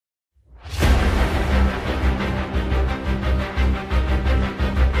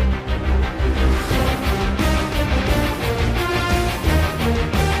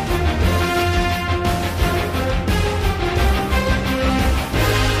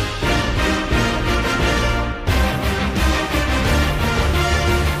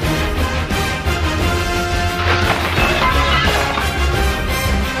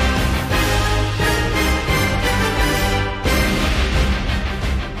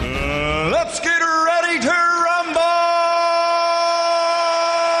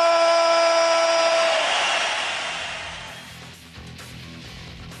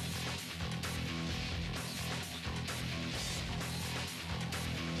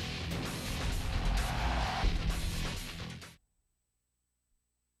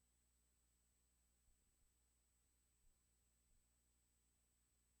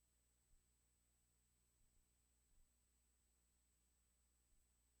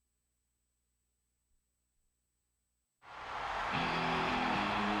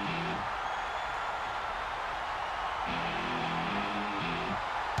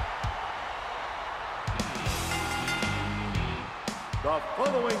The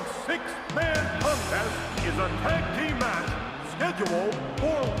following six-man contest is a tag team match scheduled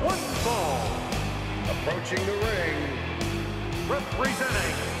for one fall. Approaching the ring,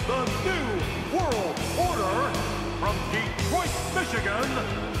 representing the New World Order from Detroit, Michigan,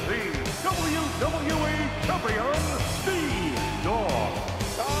 the WWE Champion, the Dogg.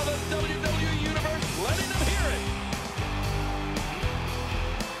 Oh, the WWE Universe letting them hear it.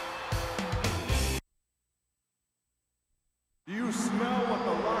 Do you smell what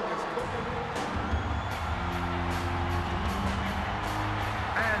the Rock is cooking?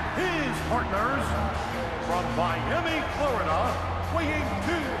 And his partners from Miami, Florida, weighing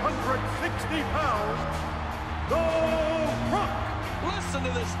 260 pounds, The Rock. Listen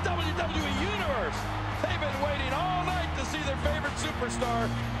to this WWE Universe. They've been waiting all night to see their favorite superstar.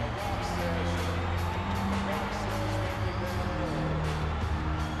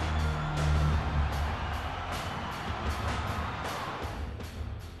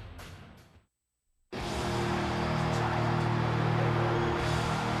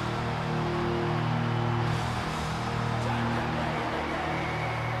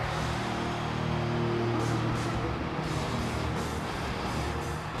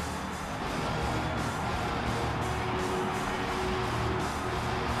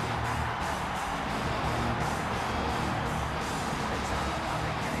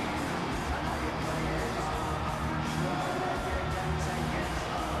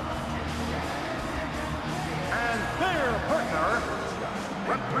 Their partner,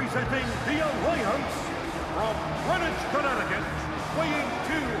 representing the Alliance from Greenwich, Connecticut, weighing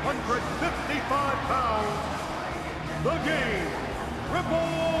 255 pounds, The Game,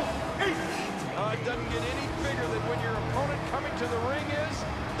 Triple H. It doesn't get any bigger than when your opponent coming to the ring is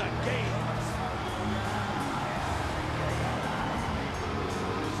The Game.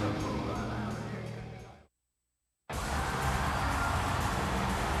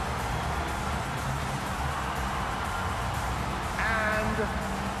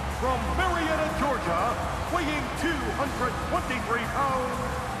 From Marietta, Georgia, weighing 223 pounds,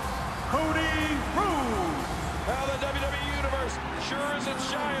 Cody Rhodes. Well, the WWE Universe sure isn't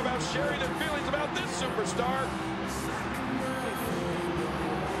shy about sharing their feelings about this superstar.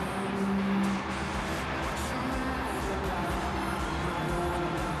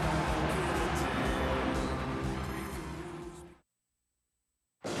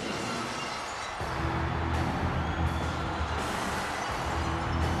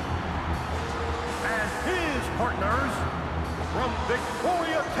 Partners from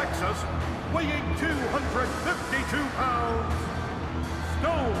Victoria, Texas, weighing 252 pounds,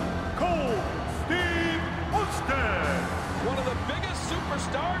 Stone Cold Steve Austin. One of the biggest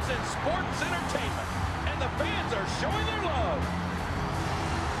superstars in sports entertainment, and the fans are showing their love.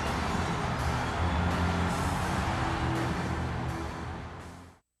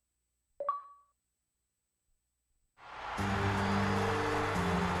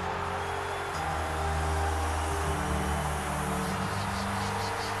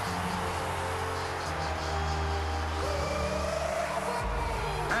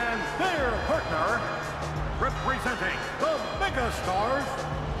 And their partner, representing the Megastars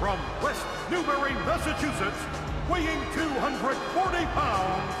from West Newbury, Massachusetts, weighing 240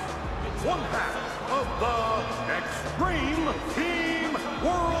 pounds, one half of the Extreme Team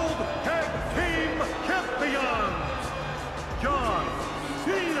World Tag Team Champions, John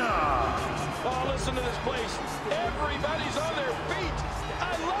Cena. Oh, listen to this place. Everybody's on their feet.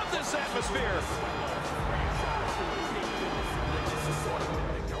 I love this atmosphere.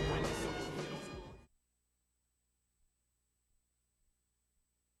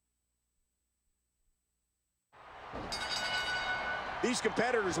 these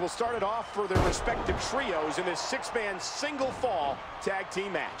competitors will start it off for their respective trios in this six-man single fall tag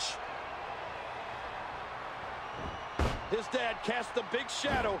team match. His dad cast the big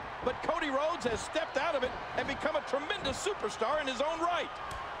shadow, but Cody Rhodes has stepped out of it and become a tremendous superstar in his own right.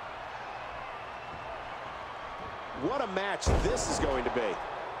 What a match this is going to be.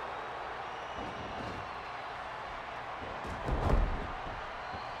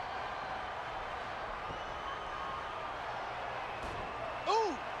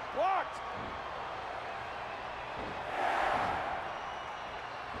 Ooh, blocked.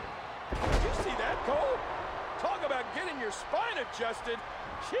 Did you see that, Cole? Talk about getting your spine adjusted.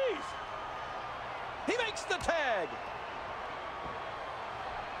 Jeez. He makes the tag.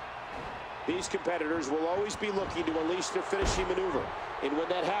 These competitors will always be looking to unleash their finishing maneuver. And when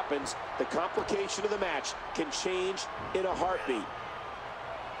that happens, the complication of the match can change in a heartbeat.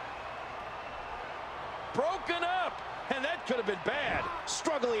 Broken up. And that could have been bad.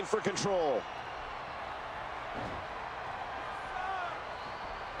 Struggling for control.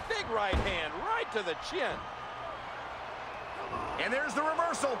 Big right hand right to the chin. And there's the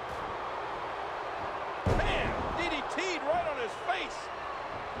reversal. Man, DDT'd right on his face.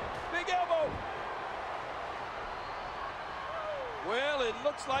 Big elbow. Well, it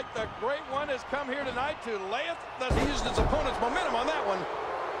looks like the Great One has come here tonight to layeth. He used his opponent's momentum on that one.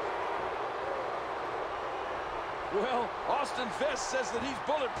 Well, Austin Vest says that he's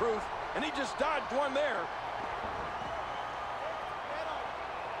bulletproof, and he just dodged one there.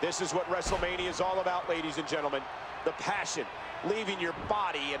 This is what WrestleMania is all about, ladies and gentlemen. The passion, leaving your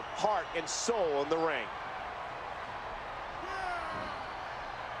body and heart and soul in the ring.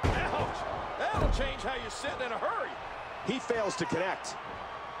 Ouch! That'll change how you sit in a hurry. He fails to connect.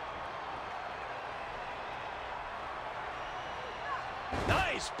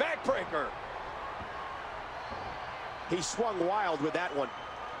 Nice backbreaker. He swung wild with that one,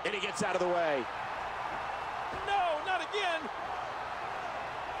 and he gets out of the way. No, not again.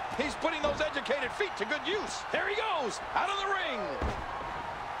 He's putting those educated feet to good use. There he goes, out of the ring.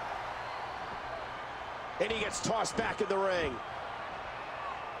 And he gets tossed back in the ring.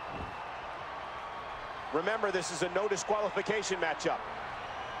 Remember, this is a no disqualification matchup.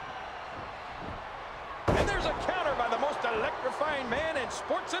 And there's a counter by the most electrifying man in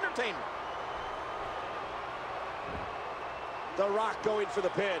sports entertainment. The Rock going for the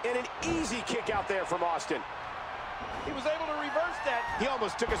pin. And an easy kick out there from Austin. He was able to reverse that. He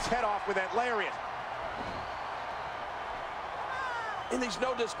almost took his head off with that lariat. In these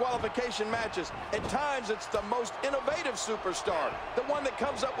no disqualification matches, at times it's the most innovative superstar, the one that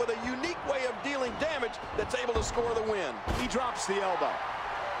comes up with a unique way of dealing damage that's able to score the win. He drops the elbow.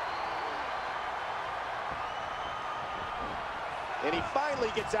 And he finally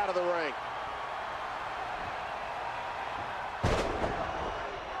gets out of the ring.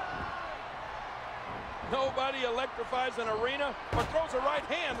 Nobody electrifies an arena or throws a right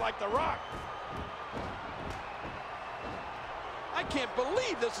hand like The Rock. I can't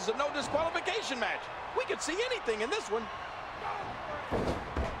believe this is a no disqualification match. We could see anything in this one.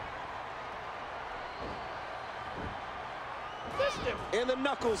 Missed him. And the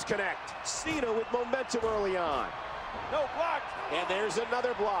knuckles connect. Cena with momentum early on. No, blocked. And there's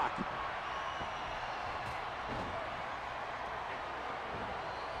another block.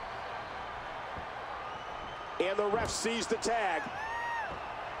 And the ref sees the tag.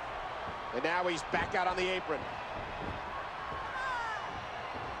 And now he's back out on the apron.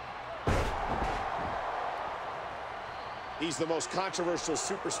 He's the most controversial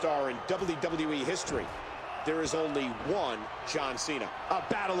superstar in WWE history. There is only one John Cena. A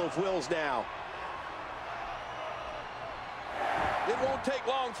battle of wills now. It won't take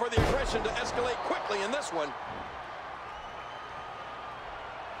long for the aggression to escalate quickly in this one.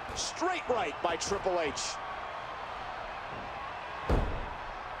 Straight right by Triple H.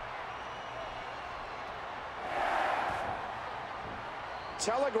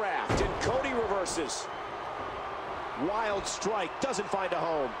 Telegraphed, and Cody reverses. Wild strike, doesn't find a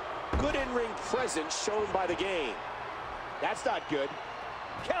home. Good in-ring presence shown by the Game. That's not good.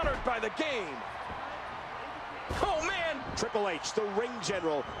 Countered by the Game. Oh, man. Triple H, the ring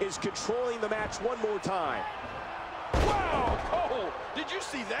general, is controlling the match one more time. Wow, Cole. Did you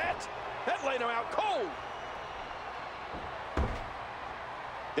see that? That laid him out cold.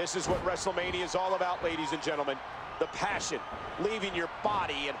 This is what WrestleMania is all about, ladies and gentlemen. The passion, leaving your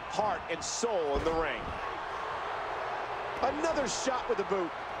body and heart and soul in the ring. Another shot with the boot.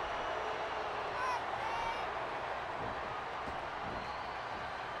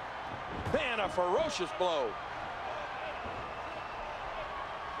 Man, a ferocious blow.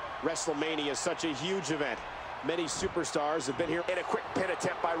 WrestleMania is such a huge event. Many superstars have been here in a quick pin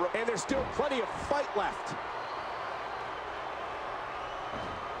attempt by Rhodes. And there's still plenty of fight left.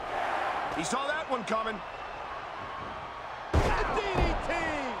 He saw that one coming.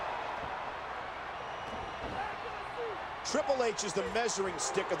 DDT! Triple H is the measuring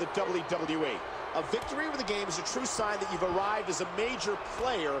stick of the WWE. A victory with the Game is a true sign that you've arrived as a major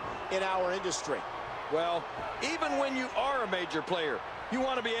player in our industry. Well, even when you are a major player, you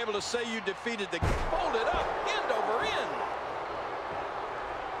want to be able to say you defeated the folded up, end over end.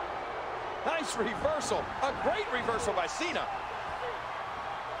 Nice reversal. A great reversal by Cena.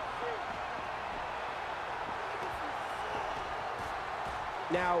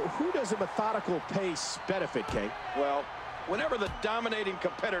 Now, who does a methodical pace benefit, King? Well, whenever the dominating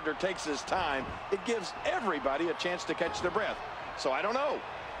competitor takes his time, it gives everybody a chance to catch their breath. So I don't know.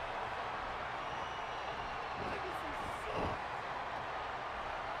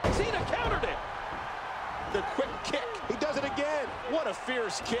 Cena countered it. The quick kick. He does it again. What a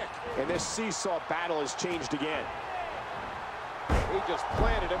fierce kick. And this seesaw battle has changed again. He just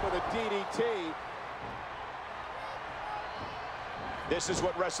planted him with a DDT. This is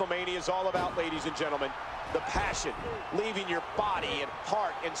what WrestleMania is all about, ladies and gentlemen. The passion, leaving your body and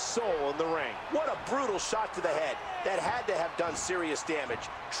heart and soul in the ring. What a brutal shot to the head. That had to have done serious damage.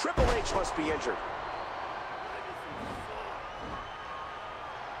 Triple H must be injured.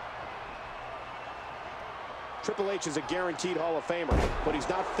 Triple H is a guaranteed Hall of Famer, but he's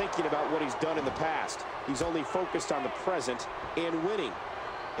not thinking about what he's done in the past. He's only focused on the present and winning,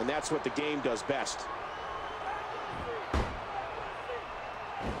 and that's what the game does best.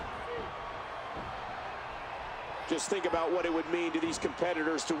 Just think about what it would mean to these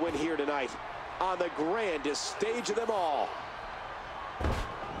competitors to win here tonight on the grandest stage of them all.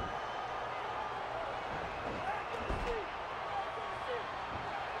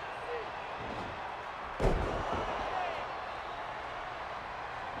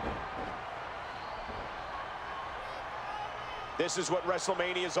 This is what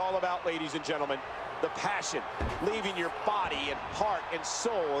WrestleMania is all about, ladies and gentlemen. The passion, leaving your body and heart and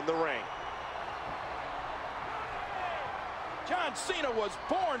soul in the ring. John Cena was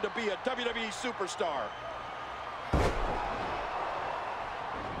born to be a WWE superstar.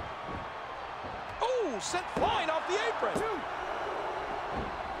 Oh, sent flying off the apron.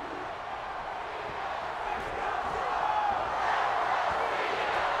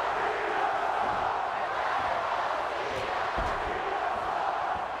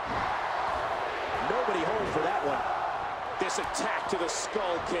 Nobody home for that one. This attack to the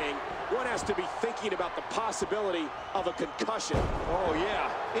Skull King. One has to be thinking about the possibility of a concussion. Oh, yeah.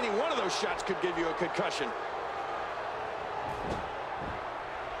 Any one of those shots could give you a concussion.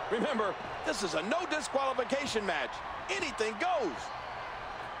 Remember, this is a no disqualification match. Anything goes.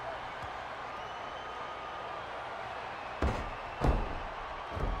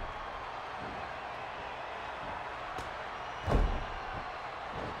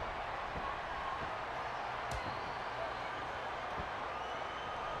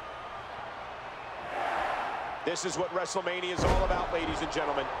 This is what WrestleMania is all about, ladies and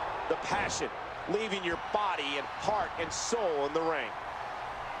gentlemen. The passion, leaving your body and heart and soul in the ring.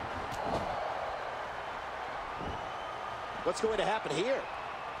 What's going to happen here?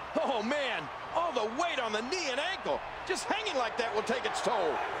 Oh, man. All the weight on the knee and ankle. Just hanging like that will take its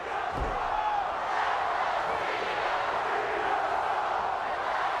toll.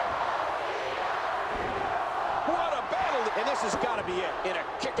 What a battle. And this has got to be it. In a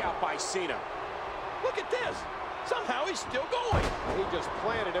kick out by Cena. Look at this. Somehow he's still going. He just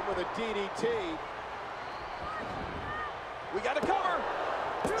planted him with a DDT. We got a cover.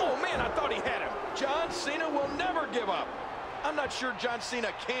 Oh, man, I thought he had him. John Cena will never give up. I'm not sure John Cena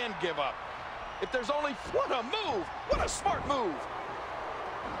can give up. If there's only... What a move. What a smart move.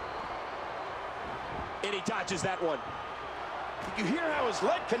 And he dodges that one. Did you hear how his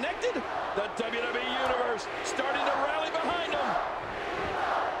leg connected? The WWE Universe starting to rally behind him.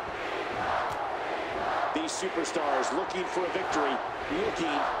 These superstars looking for a victory,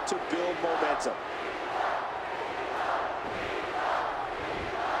 looking to build momentum.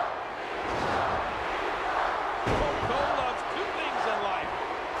 Cole loves two things in life: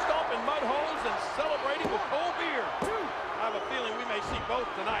 stomping mud holes and celebrating with cold beer. I have a feeling we may see both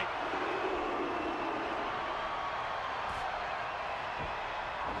tonight.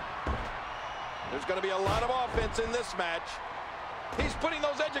 There's going to be a lot of offense in this match. He's putting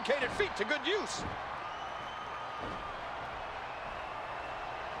those educated feet to good use.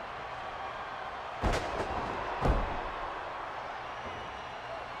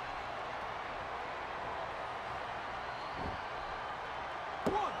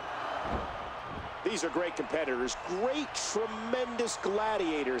 These are great competitors, great, tremendous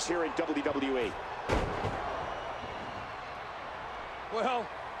gladiators here in WWE. Well,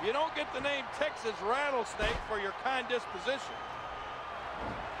 you don't get the name Texas Rattlesnake for your kind disposition.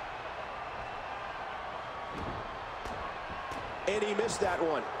 And he missed that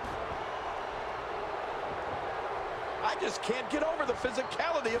one. I just can't get over the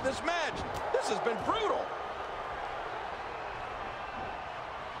physicality of this match. This has been brutal.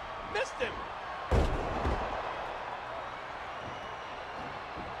 Missed him.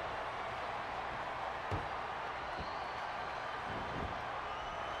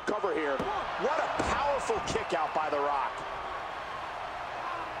 Cover here. What a powerful kick out by The Rock.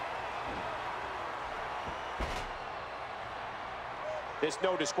 This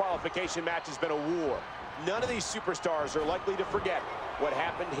no disqualification match has been a war. None of these superstars are likely to forget what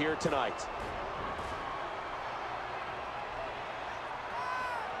happened here tonight.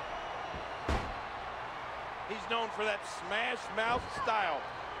 He's known for that smash mouth style,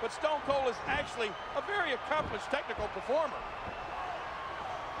 but Stone Cold is actually a very accomplished technical performer.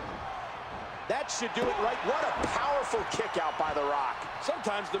 That should do it right. What a powerful kick out by The Rock.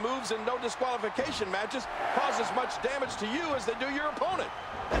 Sometimes the moves in no disqualification matches cause as much damage to you as they do your opponent.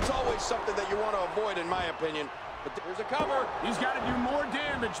 That's always something that you want to avoid, in my opinion. But there's a cover. He's got to do more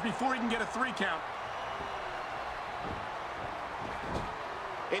damage before he can get a 3 count.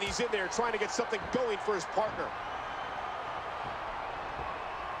 And he's in there trying to get something going for his partner.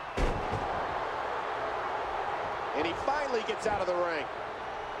 And he finally gets out of the ring.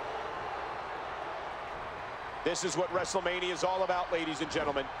 This is what WrestleMania is all about, ladies and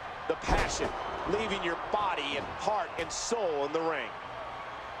gentlemen. The passion, leaving your body and heart and soul in the ring.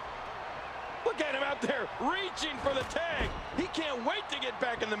 Look at him out there, reaching for the tag. He can't wait to get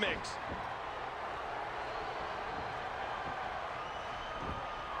back in the mix.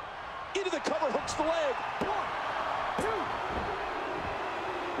 Into the cover, hooks the leg. 1,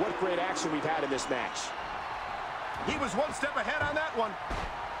 2. What great action we've had in this match. He was one step ahead on that one.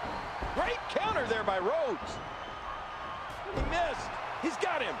 Great counter there by Rhodes. He missed. He's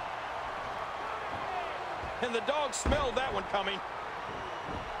got him. And the Dogg smelled that one coming.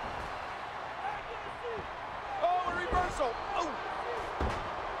 Oh, a reversal. Oh.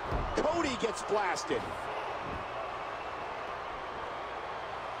 Cody gets blasted.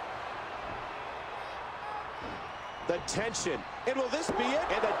 The tension. And will this be it?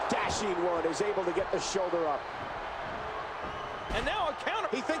 And the dashing one is able to get the shoulder up. And now a counter.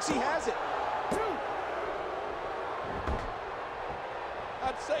 He thinks he has it. 2.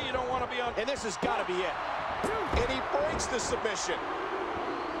 I'd say you don't want to be on. And this has got to be it. 2. And he breaks the submission.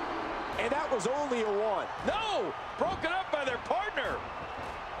 And that was only a 1. No! Broken up by their partner.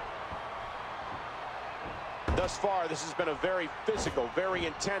 Thus far, this has been a very physical, very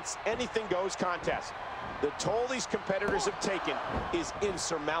intense, anything-goes contest. The toll these competitors have taken is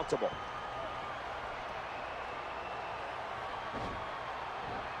insurmountable.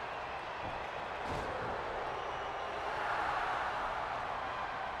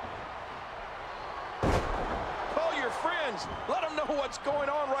 Call your friends. Let them know what's going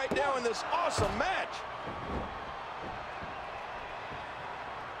on right now in this awesome match.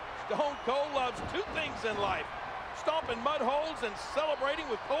 Stone Cold loves 2 things in life: stomping mud holes and celebrating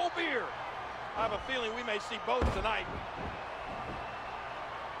with cold beer. I have a feeling we may see both tonight.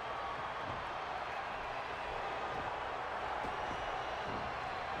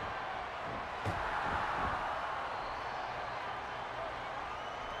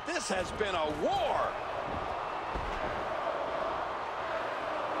 This has been a war.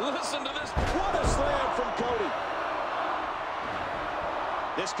 Listen to this. What a slam from Cody.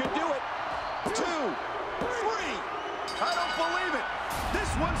 This could do it. 2, 3. I don't believe it. This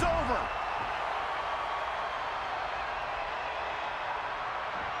one's over.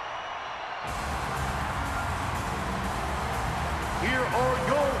 Here are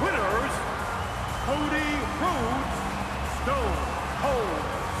your winners, Cody Rhodes, Stone Cold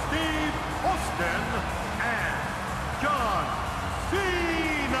Steve Austin, and John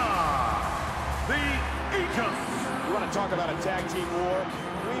Cena, the Agents. You want to talk about a tag team war?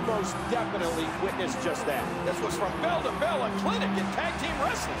 We most definitely witnessed just that. This was from bell to bell, a clinic in tag team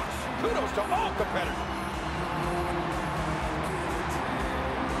wrestling. Kudos to all competitors.